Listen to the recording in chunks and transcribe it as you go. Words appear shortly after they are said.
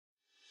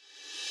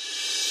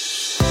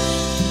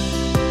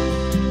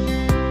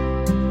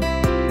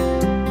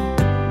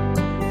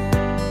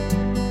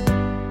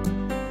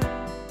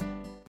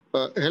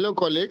Hello,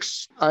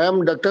 colleagues. I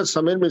am Dr.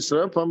 Samir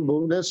Mishra from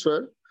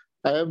Bhubaneswar.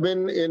 I have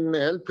been in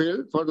health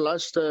field for the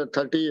last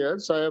 30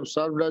 years. I have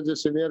served as a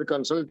senior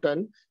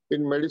consultant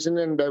in medicine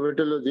and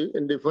diabetology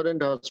in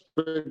different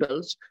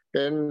hospitals,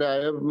 and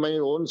I have my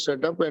own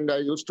setup, and I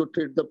used to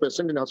treat the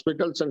patient in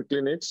hospitals and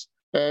clinics.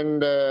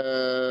 And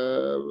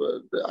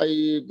I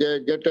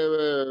get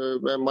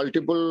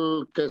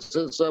multiple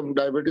cases of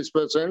diabetes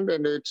patient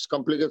and its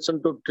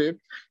complication to treat.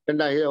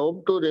 And I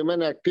hope to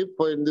remain active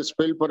in this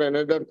field for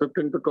another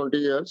 15 to 20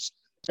 years.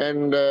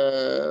 And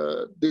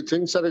the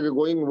things are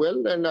going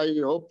well, and I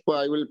hope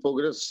I will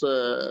progress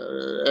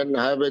and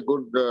have a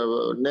good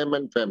name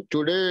and fame.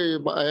 Today,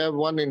 I have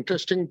one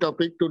interesting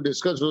topic to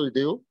discuss with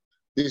you.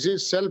 This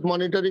is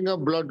self-monitoring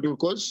of blood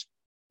glucose.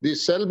 The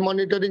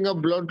self-monitoring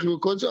of blood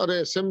glucose, or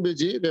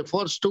SMBG,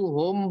 refers to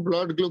home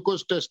blood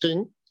glucose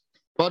testing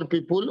for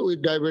people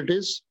with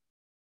diabetes.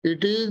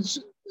 It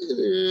is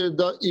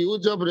the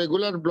use of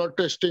regular blood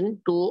testing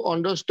to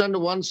understand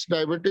one's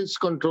diabetes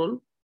control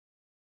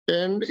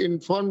and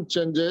inform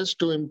changes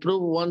to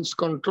improve one's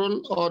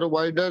control or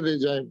wider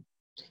regime.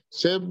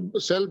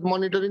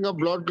 Self-monitoring of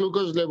blood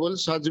glucose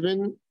levels has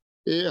been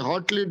a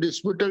hotly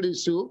disputed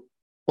issue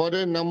for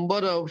a number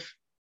of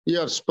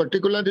years,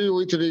 particularly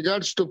with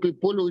regards to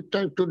people with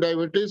type 2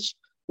 diabetes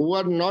who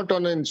are not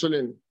on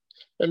insulin.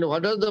 And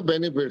what are the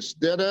benefits?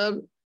 There are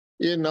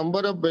a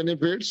number of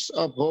benefits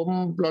of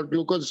home blood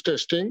glucose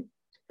testing.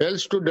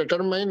 Helps to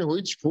determine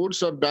which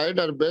foods or diet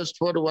are best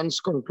for one's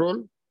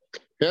control.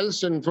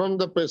 Helps inform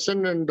the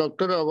patient and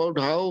doctor about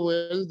how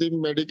well the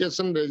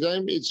medication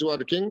regime is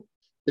working.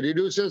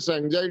 Reduces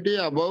anxiety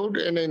about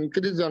and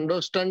increased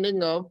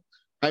understanding of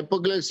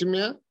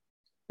hypoglycemia.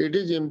 It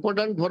is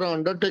important for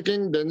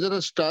undertaking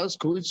dangerous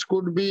tasks which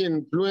could be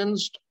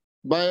influenced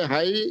by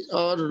high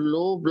or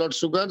low blood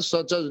sugar,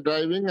 such as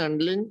driving,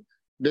 handling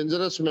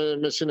dangerous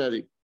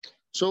machinery.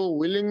 So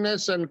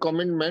willingness and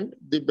commitment,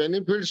 the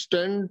benefits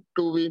tend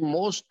to be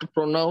most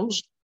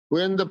pronounced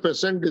when the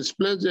patient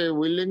displays a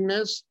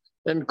willingness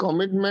and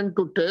commitment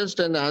to test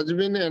and has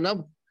been enough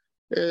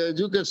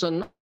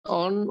education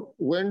on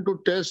when to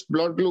test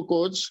blood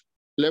glucose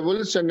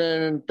levels and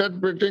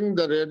interpreting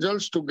the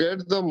results to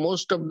get the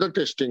most of the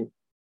testing.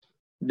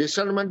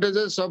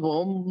 Disadvantages of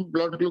home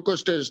blood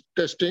glucose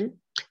testing.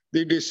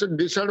 The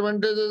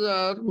disadvantages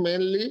are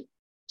mainly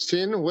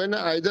seen when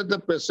either the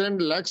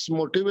patient lacks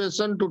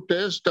motivation to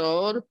test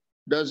or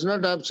does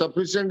not have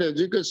sufficient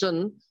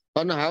education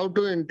on how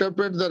to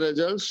interpret the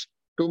results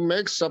to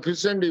make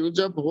sufficient use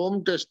of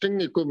home testing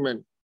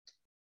equipment.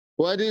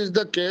 Where this is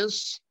the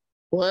case,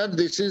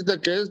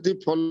 the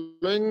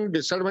following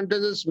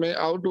disadvantages may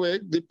outweigh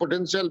the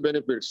potential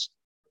benefits.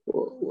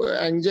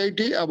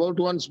 Anxiety about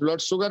one's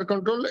blood sugar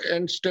control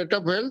and state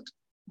of health,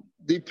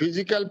 the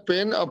physical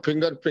pain of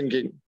finger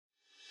pricking.